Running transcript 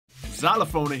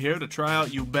Xylophoney here to try out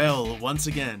Yubel once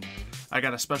again. I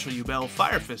got a special Yubel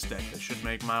Fire Fist deck that should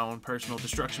make my own personal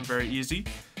destruction very easy.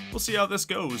 We'll see how this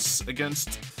goes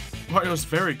against Mario's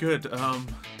very good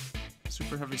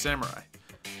Super Heavy Samurai.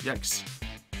 Yikes.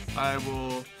 I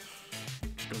will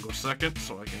just gonna go second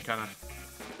so I can kind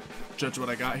of judge what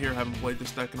I got here. I haven't played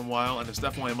this deck in a while, and it's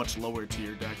definitely a much lower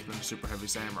tier deck than the Super Heavy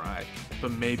Samurai,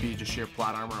 but maybe just sheer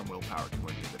plot armor and willpower can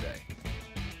win me the day.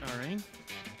 Alright.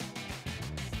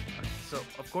 So,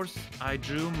 of course, I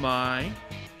drew my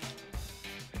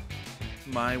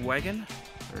wagon.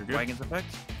 Very good. Wagon's effect.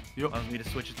 Yep. Allows me to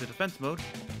switch it to defense mode.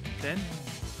 Then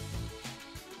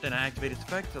I activate its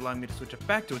effect, allowing me to switch it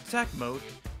back to attack mode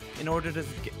in order to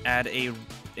add an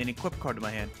equip card to my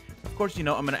hand. Of course, you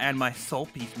know, I'm going to add my Soul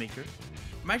Peacemaker.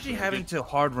 I'm actually having to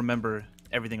hard remember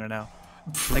everything right now.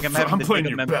 Like I'm playing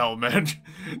your bell, man.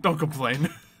 Don't complain.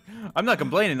 I'm not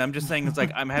complaining. I'm just saying it's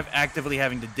like I'm actively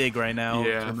having to dig right now.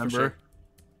 Yeah, to remember. for sure.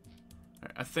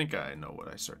 I think I know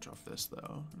what I search off this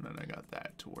though, and then I got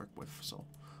that to work with, so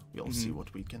we'll see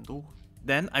what we can do.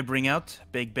 Then I bring out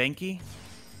Big Banky.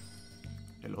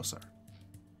 Hello, sir.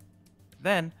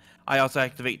 Then I also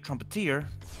activate Trumpeteer.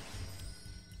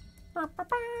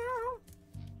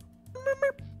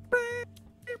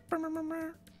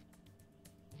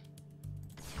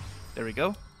 There we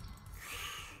go.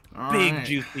 All Big right.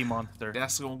 juicy monster.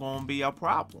 That's gonna be a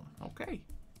problem. Okay.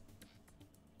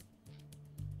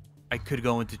 I could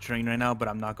go into train right now, but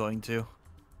I'm not going to.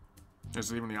 Is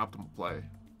it even the optimal play?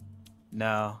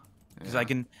 No, because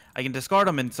Yeah. I can discard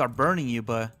them and start burning you,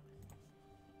 but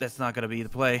that's not gonna be the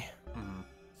play.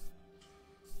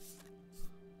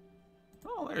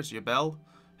 Oh, there's your bell.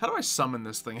 How do I summon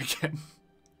this thing again?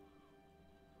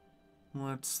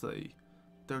 Let's see.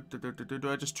 Do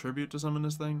I just tribute to summon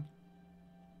this thing?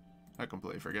 I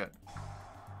completely forget.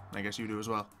 I guess you do as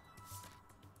well.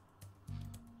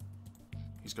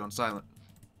 He's going silent.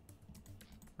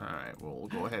 Alright, we'll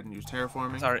go ahead and use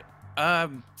terraforming. Sorry.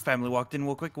 Family walked in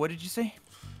real quick. What did you say?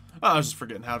 Oh, I was just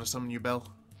forgetting how to summon Yubel.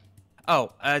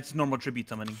 Oh, it's normal tribute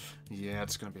summoning. Yeah,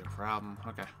 it's gonna be a problem.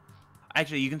 Okay.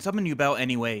 Actually, you can summon Yubel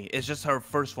anyway. It's just her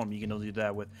first form you can only do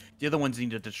that with. The other ones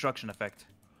need a destruction effect.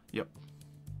 Yep.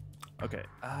 Okay.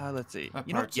 Let's see. That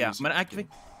You know, part's yeah, easy. I'm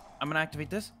gonna activate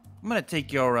this. I'm gonna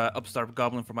take your Upstart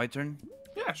Goblin for my turn.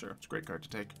 Yeah, sure. It's a great card to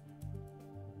take.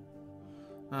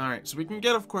 Alright, so we can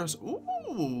get, of course...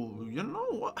 Ooh, you know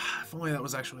what? If only that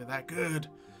was actually that good.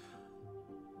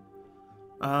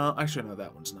 Actually, no,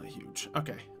 that one's not huge.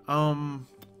 Okay.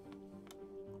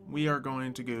 We are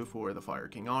going to go for the Fire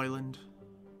King Island.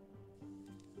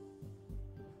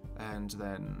 And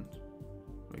then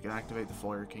we can activate the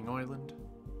Fire King Island.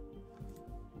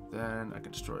 Then I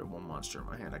can destroy one monster in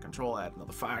my hand I control, add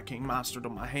another Fire King monster to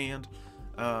my hand.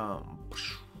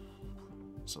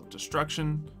 So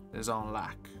destruction is on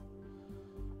lock.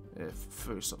 If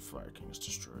face of Fire King is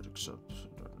destroyed, except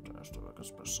I can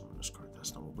special summon this card.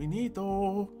 That's not what we need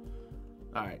though.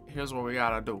 Alright, here's what we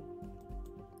gotta do.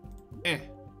 Could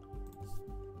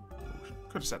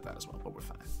have said that as well, but we're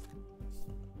fine.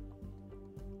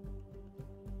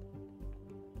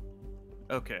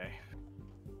 Okay.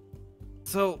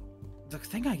 So the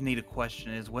thing I need to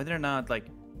question is whether or not like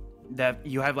that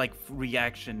you have like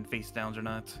reaction face downs or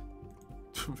not.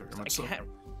 Very much so.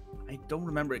 I don't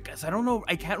remember it, guys. I don't know.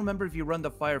 I can't remember if you run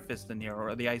the Fire Fist in here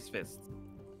or the Ice Fist.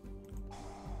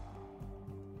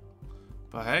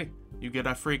 But hey, you get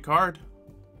a free card.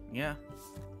 Yeah. Let's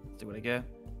see what I get.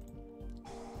 I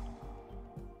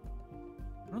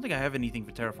don't think I have anything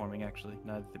for terraforming, actually,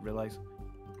 now that I realize.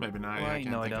 Maybe not. Oh, Yeah, I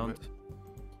can't no, I think of don't. it.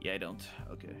 Yeah, I don't.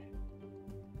 Okay.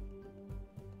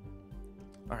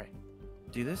 Alright.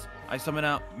 Do this. I summon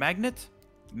out Magnet.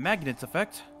 Magnet's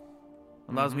effect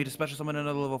allows me to special summon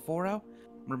another level 4 out.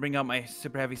 I'm gonna bring out my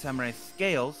Super Heavy Samurai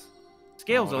Scales.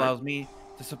 Scales allows me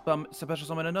to special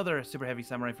summon another Super Heavy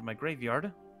Samurai from my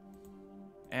graveyard.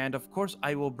 And of course,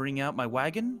 I will bring out my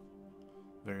Wagon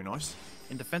Very nice.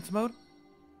 in defense mode.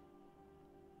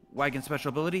 Wagon special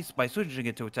abilities, by switching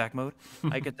it to attack mode,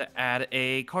 I get to add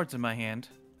a card to my hand.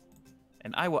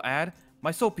 And I will add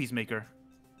my Soul Peacemaker.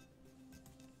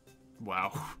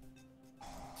 Wow.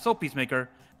 Soul Peacemaker,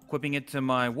 equipping it to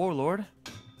my Warlord,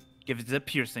 gives it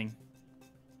piercing.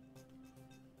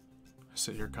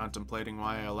 So you're contemplating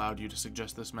why I allowed you to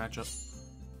suggest this matchup?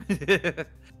 To be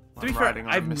I'm fair, riding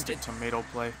on a Mystic Tomato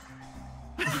play.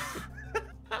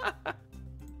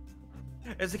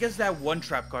 It's against that one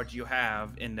trap card you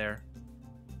have in there.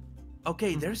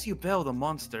 Okay, there's Yubel, the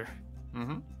monster.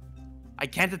 I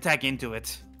can't attack into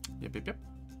it. Yep.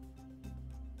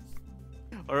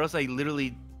 Or else I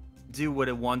literally do what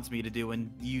it wants me to do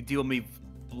and you deal me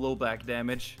blowback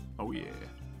damage. Oh yeah.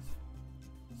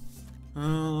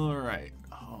 Alright.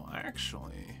 Oh,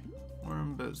 actually, we're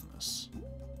in business.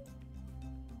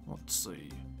 Let's see.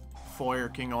 Fire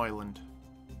King Island.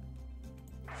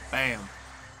 Bam.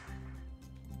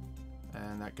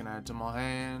 And that can add to my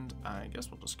hand. I guess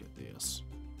we'll just get this.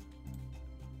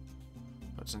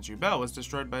 But since Yubel was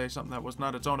destroyed by something that was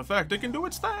not its own effect, it can do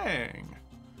its thing.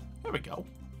 There we go.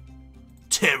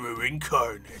 Terror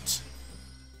incarnate.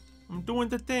 I'm doing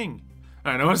the thing.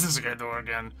 Alright, now what's this guy do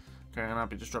again? Cannot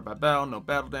be destroyed by battle. No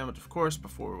battle damage, of course,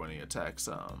 before when he attacks.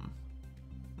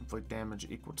 Inflict damage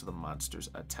equal to the monster's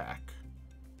attack.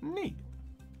 Neat.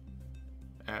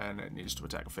 And it needs to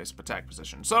attack a face-up attack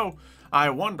position. So, I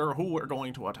wonder who we're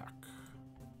going to attack.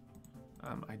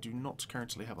 I do not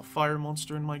currently have a fire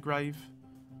monster in my grave.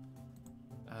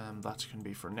 That can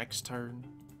be for next turn.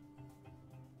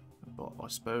 But I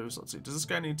suppose, let's see, does this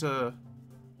guy need to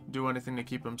do anything to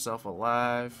keep himself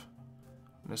alive?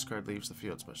 When this card leaves the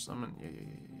field, special summon? Yeah.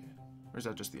 Or is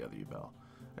that just the other Yubel?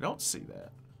 I don't see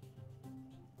that.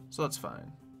 So that's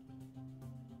fine.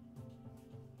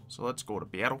 So let's go to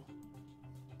battle.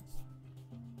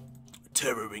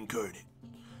 Terror incarnate.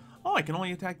 Oh, I can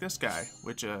only attack this guy,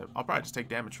 which I'll probably just take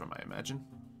damage from, I imagine.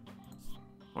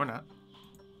 Or not.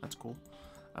 That's cool.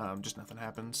 Just nothing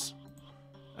happens.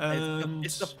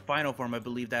 It's the final form, I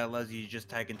believe, that allows you to just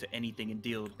tag into anything and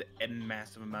deal a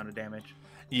massive amount of damage.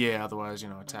 Yeah, otherwise, you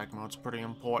know, attack mode's pretty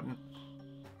important.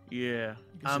 Yeah.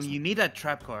 You need that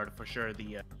trap card for sure.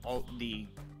 The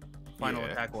final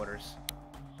attack orders.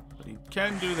 But he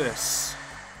can do this.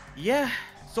 Yeah.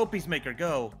 Soul Peacemaker,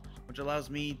 go. Which allows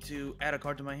me to add a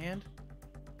card to my hand.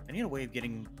 I need a way of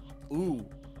getting. Ooh.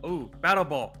 Battle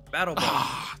Ball. Battle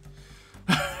Ball.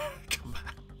 Come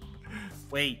on.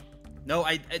 Wait. No,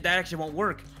 that actually won't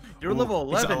work. You're level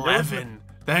 11. He's 11.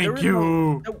 Thank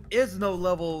you. There is no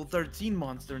level 13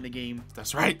 monster in the game.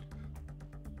 That's right.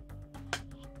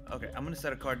 Okay, I'm gonna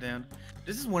set a card down.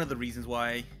 This is one of the reasons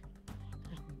why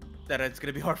that it's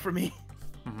gonna be hard for me.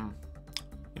 You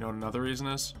know what another reason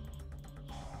is?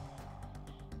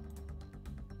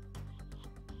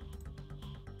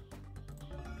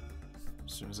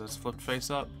 As soon as that's flipped face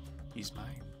up, he's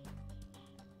mine.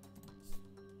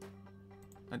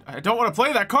 I don't want to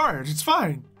play that card. It's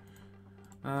fine.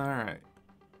 Alright.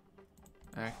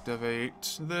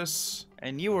 Activate this.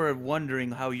 And you were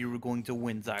wondering how you were going to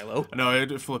win, Xylo. No,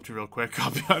 it flipped real quick,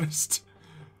 I'll be honest.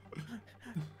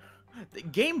 The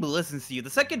game listens to you. The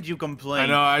second you complain... I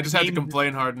know, I just had to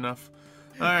complain hard enough.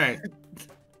 Alright.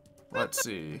 Let's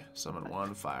see. Summon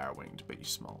one fire-winged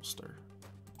beast monster.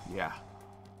 Yeah.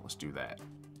 Let's do that.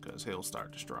 Because he'll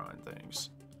start destroying things.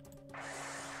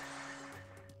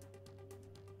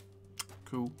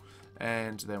 Cool.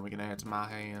 And then we can add to my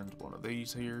hand one of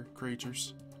these here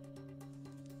creatures.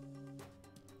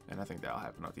 And I think that'll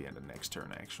happen at the end of next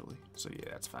turn, actually. So yeah,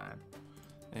 that's fine.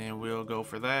 And we'll go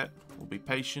for that. We'll be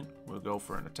patient. We'll go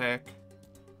for an attack.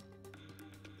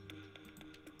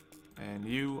 And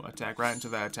you attack right into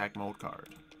that attack mode card.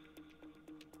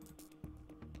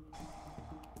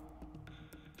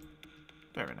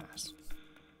 Very nice.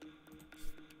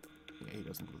 Yeah, he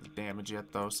doesn't do the damage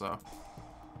yet, though, so...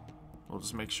 We'll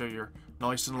just make sure you're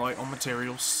nice and light on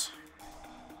materials.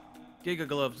 Giga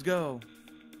Gloves, go.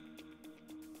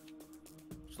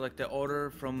 Select the order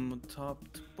from top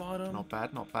to bottom. Not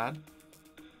bad, not bad.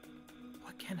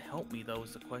 What can help me, though,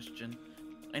 is the question.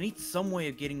 I need some way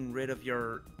of getting rid of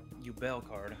your Yubel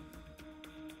card.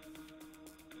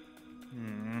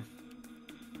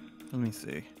 Let me see.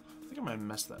 I think I might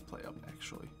mess that play up,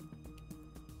 actually.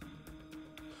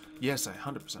 Yes, I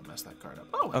 100% messed that card up.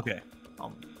 Oh, well. Okay.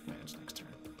 I'll manage next turn.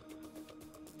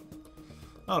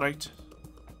 Alright.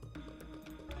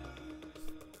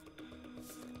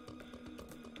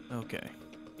 Okay.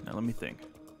 Now let me think.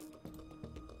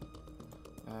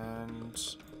 And...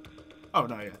 Oh,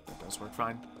 no, yeah. That does work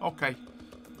fine. Okay.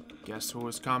 Guess who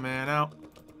is coming out?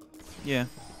 Yeah.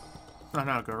 Oh,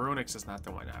 no. Garunix is not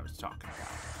the one I was talking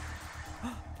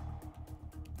about.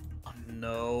 Oh,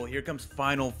 no. Here comes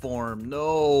Final Form.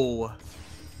 No.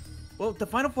 Well, the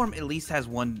Final Form at least has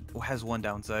one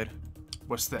downside.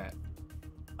 What's that?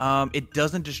 It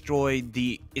doesn't destroy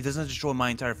my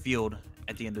entire field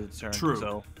at the end of the turn. True.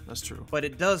 So, that's true. but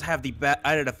it does have the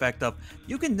added effect of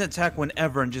you can attack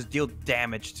whenever and just deal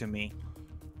damage to me.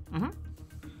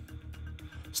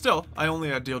 Still, I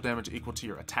only deal damage equal to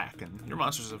your attack, and your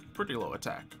monsters have pretty low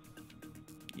attack.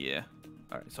 Yeah.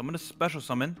 Alright, so I'm going to special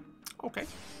summon. Okay.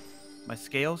 My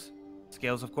Scales.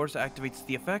 Scales, of course, activates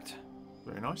the effect.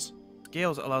 Very nice.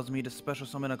 Scales allows me to special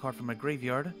summon a card from my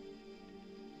graveyard.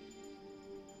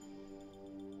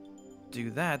 Do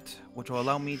that, which will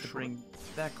allow me to bring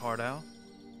that card out.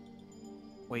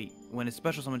 Wait, when it's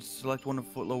special summon, select one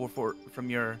of lower 4 from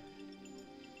your...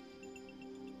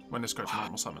 When this card's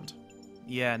normal summoned.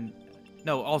 Yeah,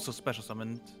 no, also special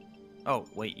summoned. Oh,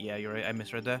 wait, yeah, you're right, I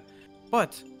misread that.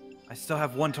 But, I still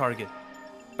have one target.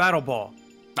 Battle Ball.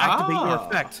 Activate your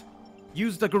effect.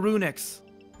 Use the Garunix.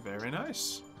 Very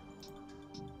nice.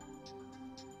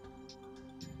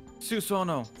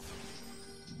 Susono.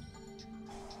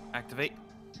 Activate.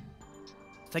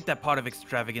 Take that Pot of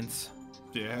Extravagance.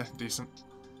 Yeah, decent.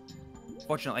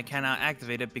 Fortunately, I cannot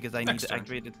activate it because I need to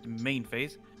activate it in the main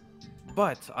phase.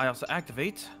 But I also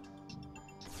activate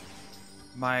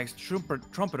my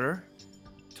Trumpeter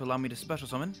to allow me to special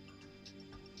summon.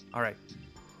 Alright.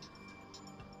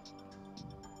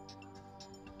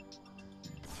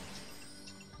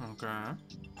 Okay.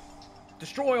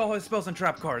 Destroy all his spells and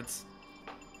trap cards.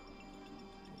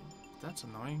 That's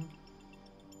annoying.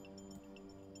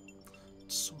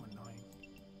 It's so annoying.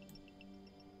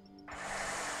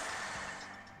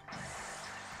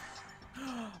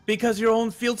 Because your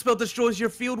own field spell destroys your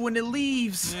field when it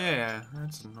leaves. Yeah,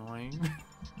 that's annoying.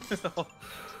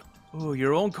 Oh,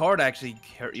 your own card actually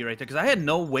hurt you right there, because I had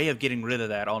no way of getting rid of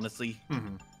that, honestly.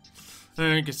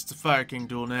 I guess it's a Fire King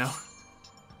duel now.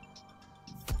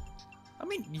 I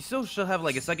mean, you still should have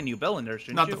like a second Yubel in there,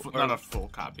 shouldn't you? Not a full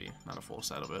copy, not a full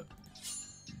set of it.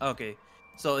 Okay,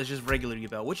 so it's just regular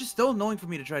Yubel, which is still annoying for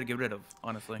me to try to get rid of,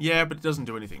 honestly. Yeah, but it doesn't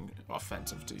do anything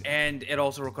offensive to you. And it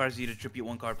also requires you to tribute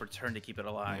one card per turn to keep it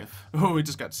alive. Yeah. Oh, we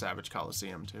just got Savage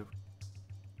Coliseum too.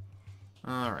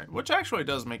 Alright, which actually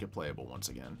does make it playable once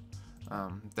again.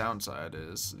 Downside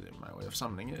is, my way of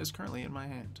summoning it is currently in my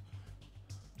hand.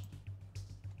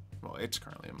 Well, it's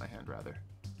currently in my hand, rather.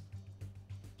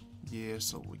 Yeah,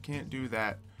 so we can't do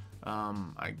that.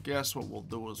 I guess what we'll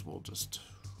do is we'll just...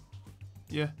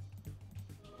 Yeah.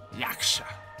 Yaksha.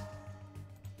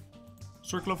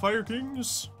 Circle of Fire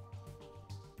Kings.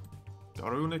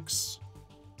 Garunix.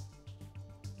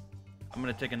 I'm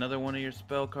gonna take another one of your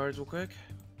spell cards real quick.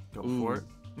 Go for it.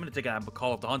 I'm gonna take a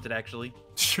Call of the Haunted, actually.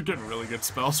 You're getting really good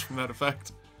spells from that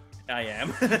effect. I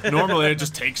am. Normally I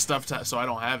just take stuff so I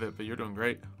don't have it, but you're doing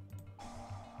great.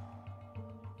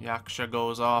 Yaksha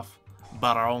goes off.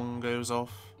 Barong goes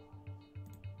off.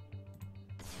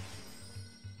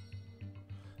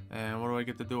 And what do I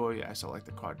get to do? Oh yeah, I select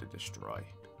the card to destroy.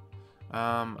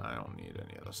 I don't need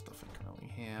any other stuff I currently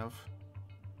have.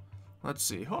 Let's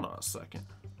see. Hold on a second.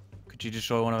 Could you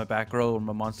destroy one of my back row or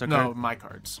my monster No, card? my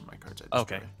cards. My cards I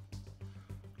destroy. Okay.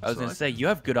 I was gonna say, you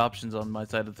have good options on my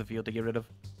side of the field to get rid of.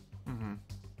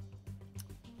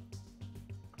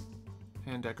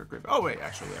 Hand deck or grave. Oh wait,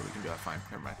 actually, yeah, we can do that fine.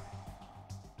 Never mind.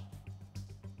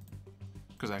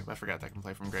 Because I forgot that I can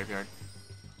play from graveyard.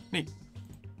 Neat.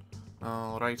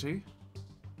 Alrighty.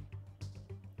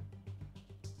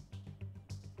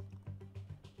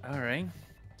 Alright.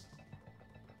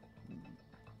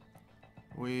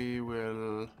 We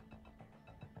will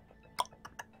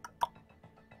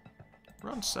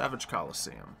run Savage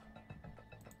Coliseum.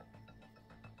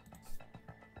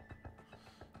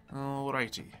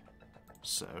 Alrighty.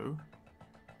 So,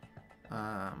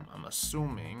 I'm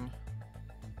assuming,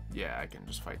 yeah, I can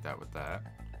just fight that with that.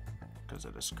 Because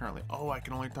it is currently, oh, I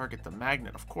can only target the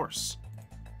magnet, of course.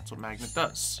 That's what magnet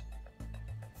does.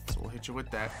 So we'll hit you with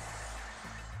that.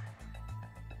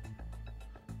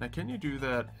 Now, can you do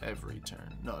that every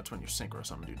turn? No, it's when you synchro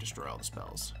summon, you destroy all the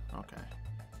spells. Okay.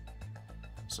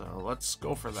 So let's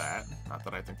go for that. Not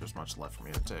that I think there's much left for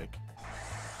me to take.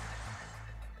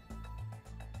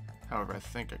 However, I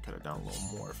think I could have done a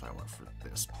little more if I went for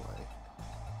this play.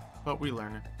 But we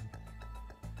learn it.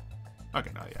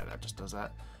 Okay, no, yeah, that just does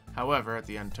that. However, at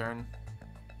the end turn,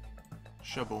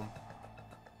 shaboom.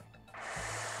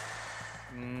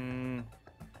 Okay.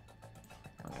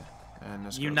 And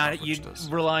this You're goes not off, you which does...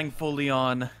 relying fully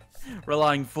on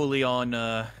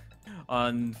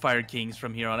Fire Kings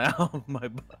from here on out. My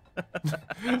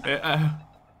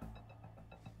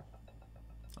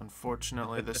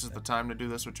Unfortunately, this is the time to do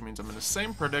this, which means I'm in the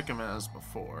same predicament as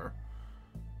before.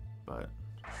 But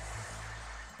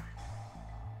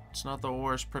it's not the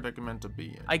worst predicament to be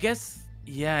in. I guess,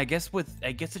 yeah, I guess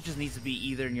it just needs to be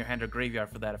either in your hand or graveyard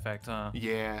for that effect, huh?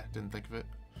 Yeah, didn't think of it.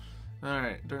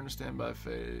 Alright, during the standby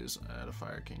phase, add a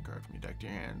Fire King card from your deck to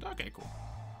your hand. Okay, cool.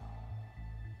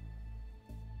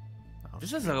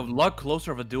 This is a lot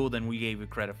closer of a duel than we gave it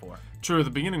credit for. True,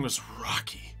 the beginning was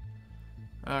rocky.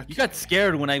 Okay. You got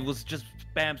scared when I was just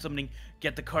spam summoning,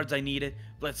 get the cards I needed,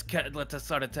 let's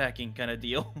start attacking kind of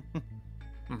deal.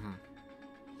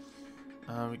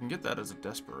 We can get that as a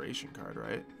desperation card,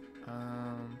 right?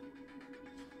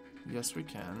 Yes, we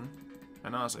can.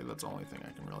 And honestly, that's the only thing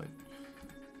I can really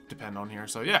depend on here.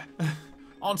 So yeah,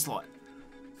 Onslaught.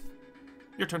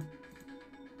 Your turn.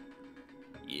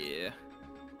 Yeah.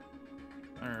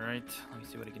 Alright, let me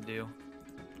see what I can do.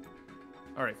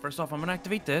 Alright, first off, I'm gonna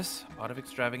activate this. Pot of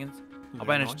Extravagance. I'll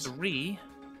Very banish nice. 3.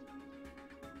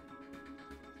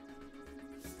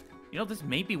 You know, this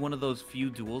may be one of those few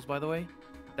duels, by the way,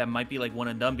 that might be like one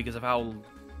and done because of how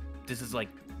this is like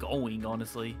going,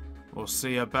 honestly. We'll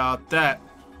see about that.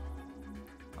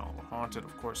 Oh, Haunted,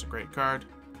 of course, a great card.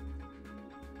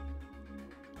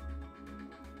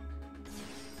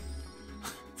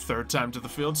 Third time to the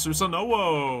field,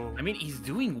 Susanowo. I mean, he's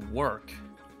doing work.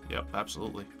 Yep,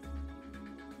 absolutely.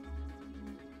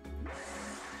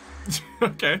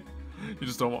 Okay. You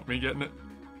just don't want me getting it?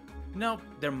 No,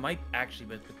 there might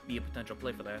actually be a potential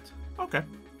play for that. Okay.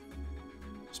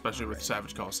 Especially with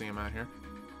Savage Coliseum out here.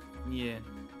 Yeah.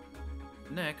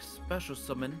 Next, special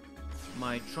summon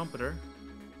my Trumpeter.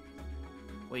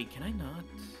 Wait, can I not?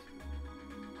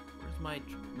 Where's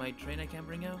my train I can't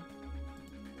bring out?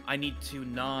 I need two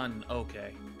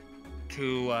okay.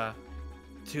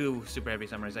 Two Super Heavy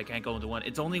Samurais. I can't go into one.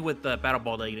 It's only with the Battle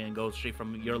Ball that you didn't go straight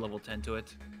from your level 10 to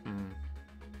it.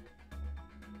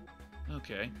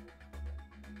 Okay.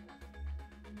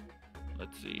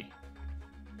 Let's see.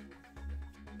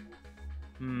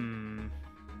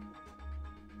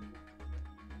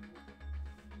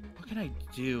 What can I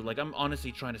do? Like, I'm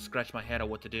honestly trying to scratch my head at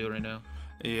what to do right now.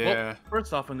 Yeah. Well,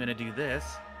 first off, I'm gonna do this.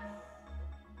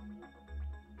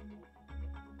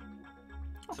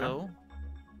 Okay. So,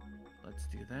 let's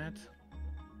do that.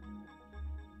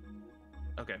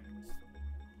 Okay.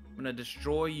 I'm gonna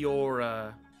destroy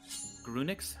your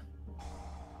Grunix.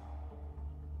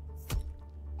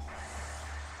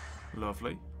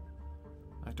 Lovely.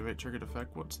 Activate triggered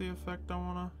effect. What's the effect I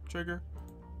want to trigger?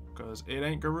 Because it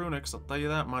ain't Garunix, I'll tell you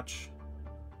that much.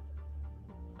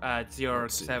 It's your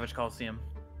Let's see. Savage Coliseum.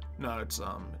 No, it's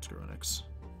Garunix.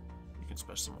 You can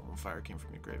special summon when fire came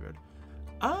from your graveyard.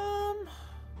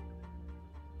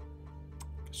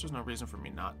 Guess there's no reason for me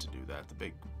not to do that. The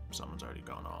big summon's already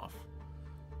gone off.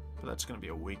 But that's gonna be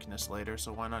a weakness later,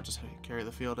 so why not just carry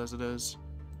the field as it is?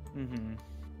 No,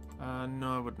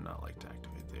 I would not like to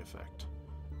activate the effect.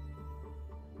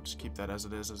 Just keep that as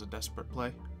it is as a desperate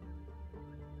play.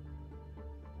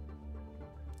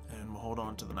 And we'll hold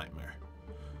on to the nightmare.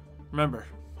 Remember,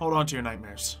 hold on to your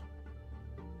nightmares.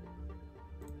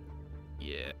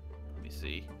 Yeah. Let me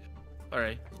see.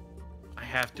 Alright. I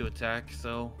have to attack,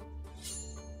 so...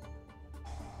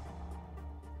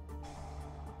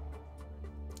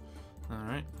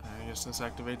 Alright, I guess this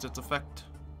activates its effect.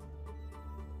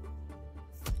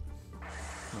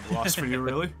 No loss for you,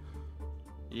 really?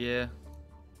 Yeah.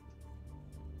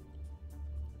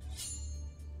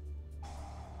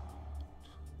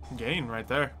 Gain right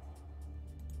there.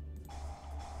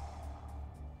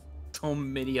 So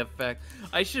many effects.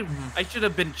 I should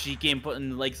have been cheeky and put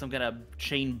in like some kind of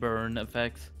chain burn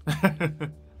effects.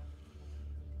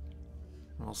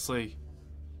 We'll see.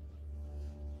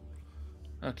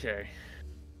 Okay.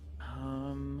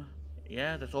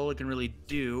 Yeah, that's all I can really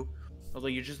do. Although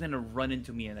you're just gonna run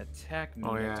into me and attack me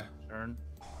next turn.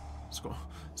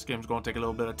 This game's gonna take a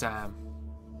little bit of time.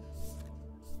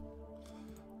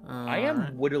 I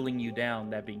am whittling you down,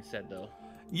 that being said, though.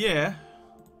 Yeah.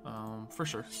 For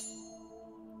sure.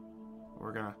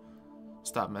 We're gonna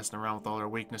stop messing around with all our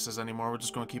weaknesses anymore. We're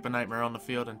just gonna keep a nightmare on the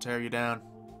field and tear you down.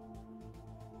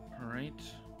 Alright.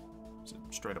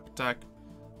 Straight up attack.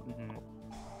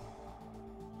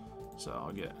 So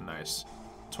I'll get a nice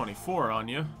 24 on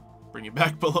you. Bring you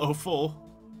back below full.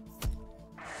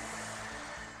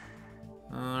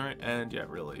 Alright, and yeah,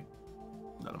 really,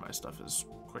 none of my stuff is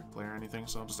quick play or anything,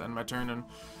 so I'll just end my turn and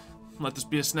let this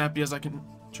be as snappy as I can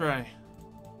try.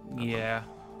 Yeah.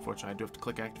 Fortunately, I do have to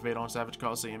click activate on Savage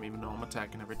Coliseum, even though I'm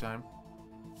attacking every time.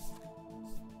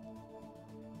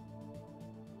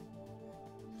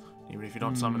 Even if you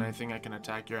don't summon anything, I can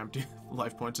attack your empty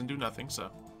life points and do nothing, so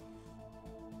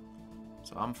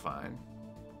I'm fine.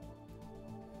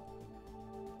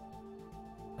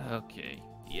 Okay.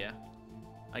 Yeah.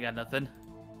 I got nothing.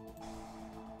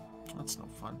 That's no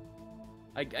fun.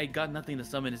 I got nothing to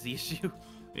summon is the issue.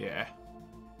 Yeah.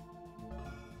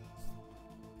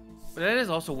 But that is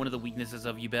also one of the weaknesses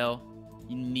of Yubel.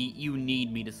 You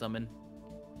need me to summon.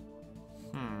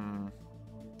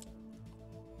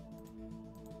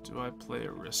 Do I play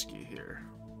it risky here?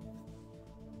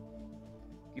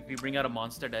 If you bring out a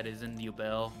monster that isn't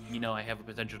Yubel, you know I have a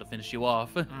potential to finish you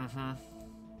off.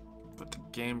 But the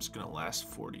game's gonna last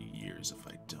 40 years if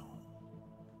I don't.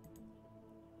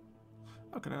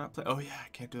 How can I not play? Oh yeah, I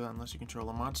can't do that unless you control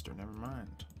a monster. Never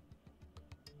mind.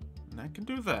 And I can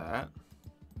do that.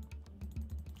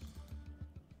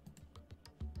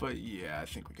 But yeah, I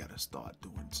think we gotta start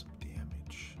doing some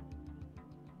damage.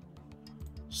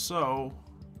 So,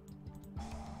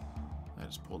 I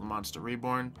just pulled the Monster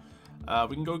Reborn.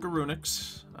 We can go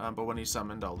Garunix, but when he's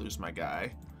summoned, I'll lose my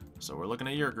guy. So we're looking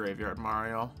at your graveyard,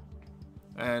 Mario.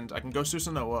 And I can go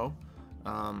Susanoo.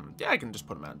 Yeah, I can just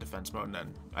put him out in defense mode, and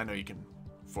then I know you can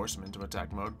force him into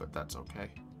attack mode, but that's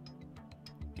okay.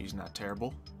 He's not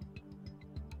terrible.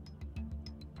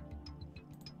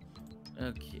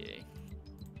 Okay.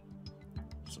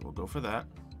 So we'll go for that.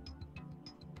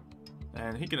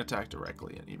 And he can attack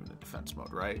directly, and even in defense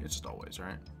mode, right? It's just always,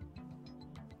 right?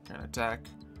 Can attack.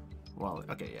 Well,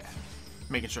 okay, yeah.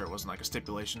 Making sure it wasn't like a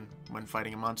stipulation when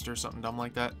fighting a monster or something dumb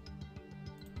like that.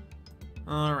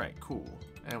 Alright, cool.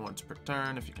 And once per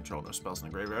turn, if you control no spells in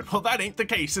the graveyard. Well, that ain't the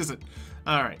case, is it?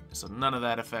 Alright, so none of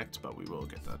that effect, but we will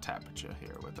get the tap at you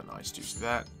here with a nice juice of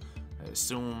that. I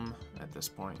assume at this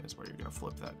point is where you're going to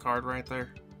flip that card right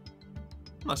there.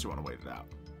 Unless you want to wait it out.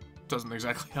 Doesn't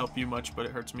exactly help you much, but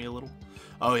it hurts me a little.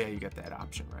 Oh yeah, you get that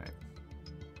option, right?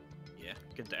 Yeah,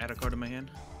 get to add a card in my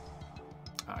hand.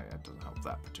 Ah, yeah, it doesn't help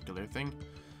that particular thing.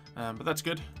 But that's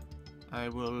good. I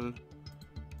will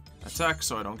attack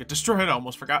so I don't get destroyed. I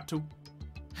almost forgot to.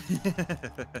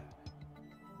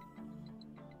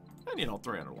 And you know,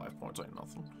 300 life points ain't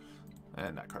nothing.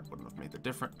 And that card wouldn't have made the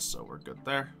difference, so we're good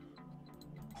there.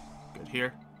 Good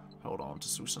here. Hold on to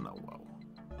Susanoo.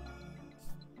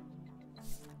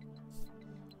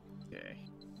 Okay.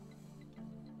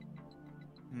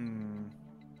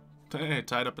 Hey,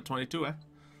 tied up at 22, eh?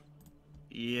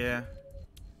 Yeah.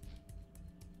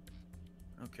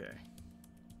 Okay.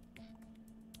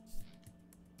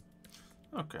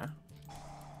 Okay.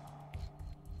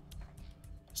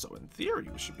 So in theory,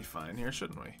 we should be fine here,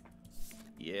 shouldn't we?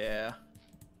 Yeah.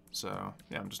 So,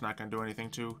 yeah, I'm just not going to do anything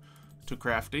too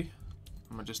crafty.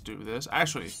 I'm going to just do this.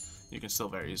 Actually, you can still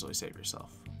very easily save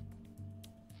yourself.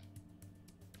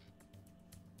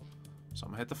 So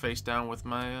I'm going to hit the face down with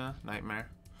my Nightmare.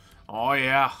 Oh,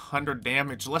 yeah, 100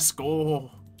 damage. Let's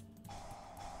go.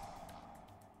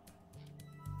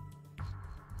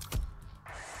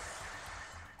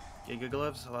 Giga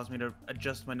Gloves allows me to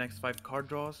adjust my next 5 card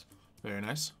draws. Very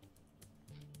nice.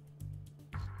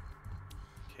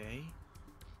 Okay.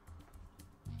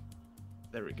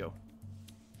 There we go.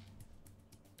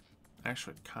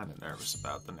 Actually, kind of nervous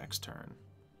about the next turn.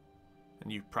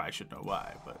 And you probably should know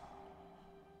why, but...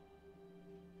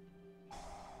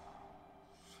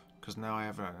 Because now I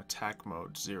have an attack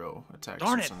mode, 0 attack.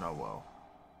 Darn it! Susanoo.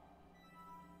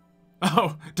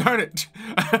 Oh, darn it!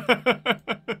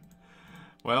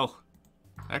 Well,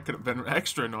 that could have been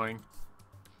extra annoying.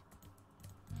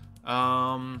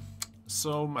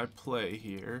 So my play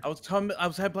here... I was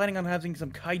planning on having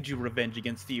some kaiju revenge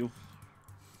against you.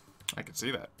 I can see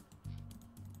that.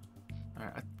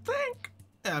 Alright, I think...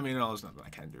 I mean, no, there's nothing I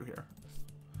can do here.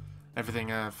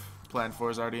 Everything I've planned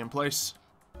for is already in place.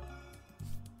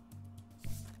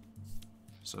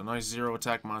 So nice 0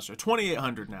 attack monster.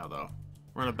 2,800 now, though.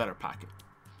 We're in a better pocket.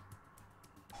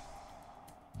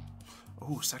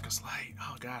 Ooh, Sekka's Light.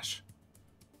 Oh, gosh.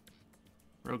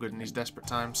 Real good in these desperate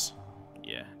times.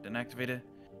 Yeah, then activate it.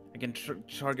 I can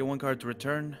target 1 card to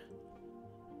return.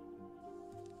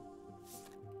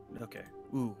 Okay.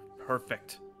 Ooh,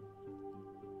 perfect.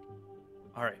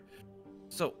 Alright.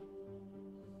 So.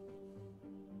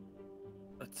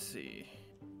 Let's see.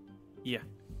 Yeah.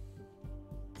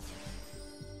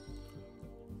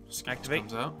 Activate.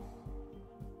 Comes out.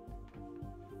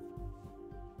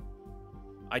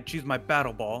 I choose my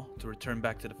Battle Ball to return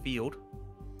back to the field.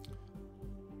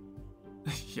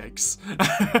 Yikes.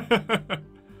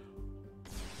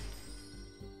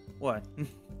 What?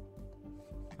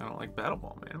 I don't like Battle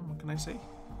Ball, man. What can I say?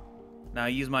 Now I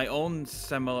use my own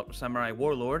Samurai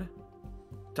Warlord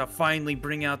to finally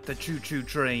bring out the choo-choo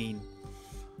train.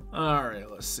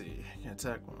 Alright, let's see. Can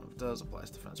attack one of it does, applies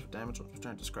defense for damage. Once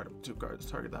return, discard up to 2 cards.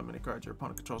 Target that many cards your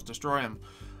opponent controls, destroy him.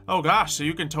 Oh gosh, so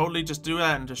you can totally just do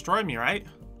that and destroy me, right?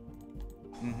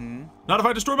 Mm-hmm. Not if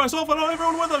I destroy myself, I don't have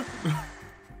everyone with him!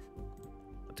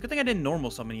 It's a good thing I didn't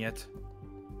normal summon yet.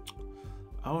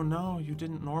 Oh no, you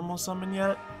didn't normal summon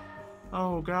yet?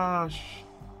 Oh gosh.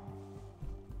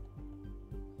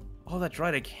 Oh, that's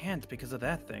right, I can't because of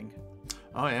that thing.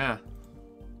 Oh yeah.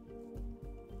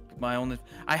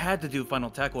 I had to do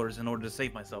final attack orders in order to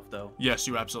save myself, though. Yes,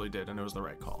 you absolutely did, and it was the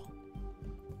right call.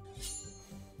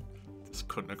 This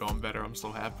couldn't have gone better, I'm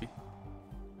so happy.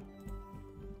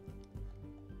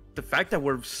 The fact that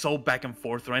we're so back and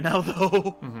forth right now,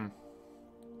 though. Mm-hmm.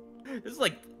 This is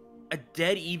like a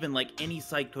dead even, like any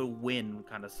side could win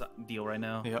kind of deal right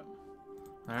now. Yep.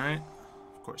 Alright.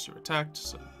 Of course you're attacked,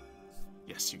 so...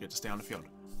 Yes, you get to stay on the field.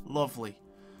 Lovely.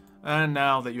 And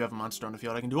now that you have a monster on the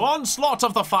field, I can do Onslaught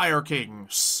of the Fire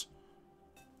Kings.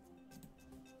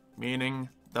 Meaning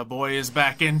the boy is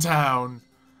back in town.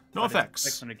 No effects.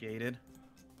 Effects are negated.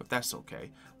 But that's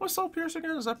okay. What's Soul Pierce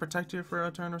again? Does that protect you for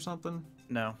a turn or something?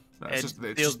 No. No, it's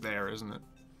just there, isn't it?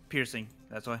 Piercing,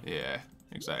 that's why. Yeah,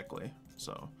 exactly.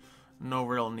 So, no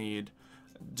real need.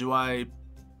 Do I...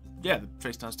 Yeah, the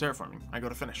face down's terraforming. I go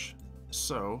to finish.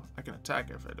 So, I can attack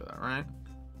if I do that, right?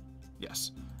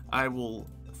 Yes. I will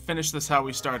finish this how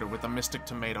we started, with a Mystic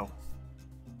Tomato.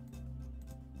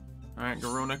 Alright,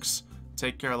 Garunix,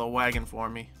 take care of the wagon for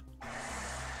me. I've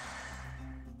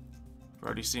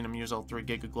already seen him use all 3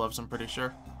 Giga Gloves, I'm pretty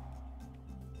sure.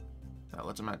 That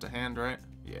lets him add to hand, right?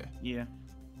 Yeah. Yeah.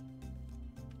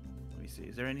 Let me see.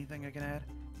 Is there anything I can add?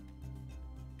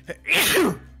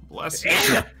 Bless you.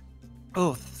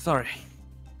 Oh, sorry.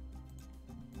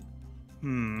 I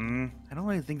don't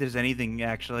really think there's anything,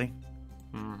 actually.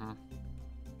 Mm-hmm.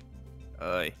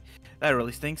 That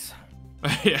really stinks.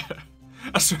 Yeah.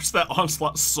 I searched that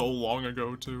Onslaught so long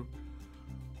ago, too.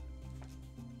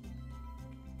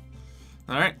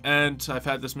 Alright, and I've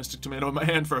had this Mystic Tomato in my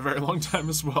hand for a very long time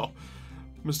as well.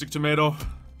 Mystic Tomato,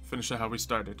 finish it how we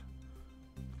started.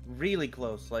 Really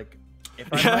close. Like, if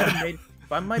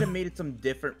I might have made it some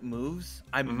different moves,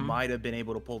 I might have been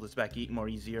able to pull this back more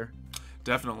easier.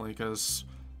 Definitely, because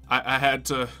I had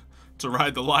to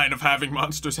ride the line of having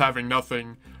monsters having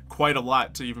nothing quite a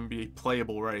lot to even be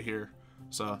playable right here.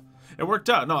 So, it worked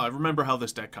out. No, I remember how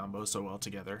this deck combos so well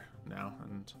together now,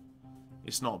 and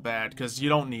it's not bad, because you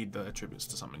don't need the attributes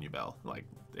to summon Yubel. Like,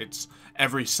 it's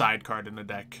every side card in the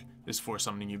deck is for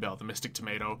summoning Yubel. The Mystic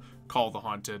Tomato, Call the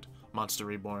Haunted, Monster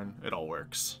Reborn, it all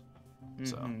works.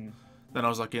 So, then I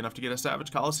was lucky enough to get a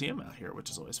Savage Coliseum out here, which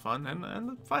is always fun, and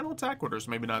the final attack orders,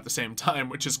 maybe not at the same time,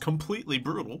 which is completely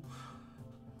brutal,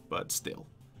 but still,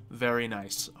 very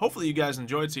nice. Hopefully you guys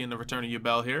enjoyed seeing the return of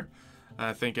Yubel here.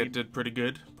 I think it did pretty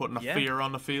good, putting a fear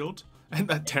on the field, and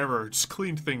that terror just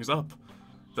cleaned things up.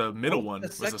 The middle one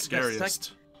was the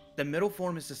scariest. The middle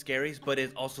form is the scariest, but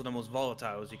it's also the most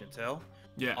volatile, as you can tell.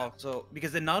 Yeah. Also,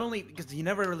 because it not only, because you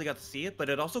never really got to see it, but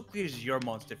it also clears your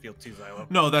monster field too, Xylo.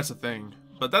 No, that's the thing.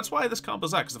 But that's why this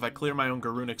combo's out, because if I clear my own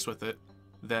Garunix with it,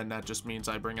 then that just means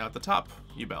I bring out the top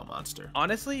Yubel monster.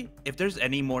 Honestly, if there's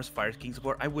any more Fire King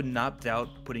support, I would not doubt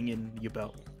putting in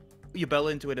Yubel.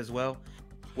 Yubel into it as well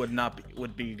would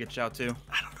be a good shout too.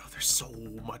 I don't know, there's so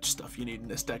much stuff you need in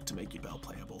this deck to make Yubel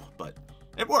playable, but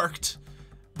it worked.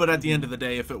 But at the end of the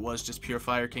day, if it was just pure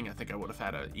Fire King, I think I would have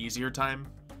had an easier time.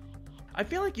 I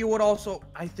feel like you would also,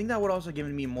 I think that would also give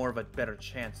me more of a better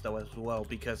chance though as well,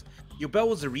 because Yubel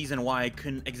was the reason why I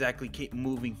couldn't exactly keep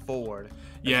moving forward.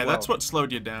 Yeah, that's what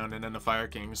slowed you down, and then the Fire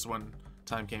Kings, when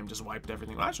time came, just wiped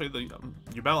everything. Well, actually, the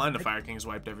Yubel and the Fire Kings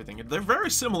wiped everything. They're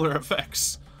very similar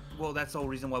effects. Well, that's the whole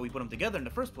reason why we put them together in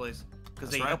the first place, because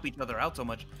they help each other out so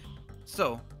much.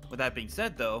 So, with that being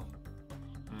said though,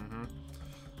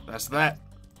 that's that.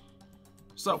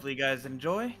 So, hopefully you guys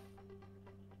enjoy.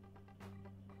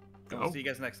 We'll see you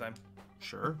guys next time.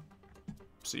 Sure.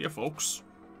 See ya, folks.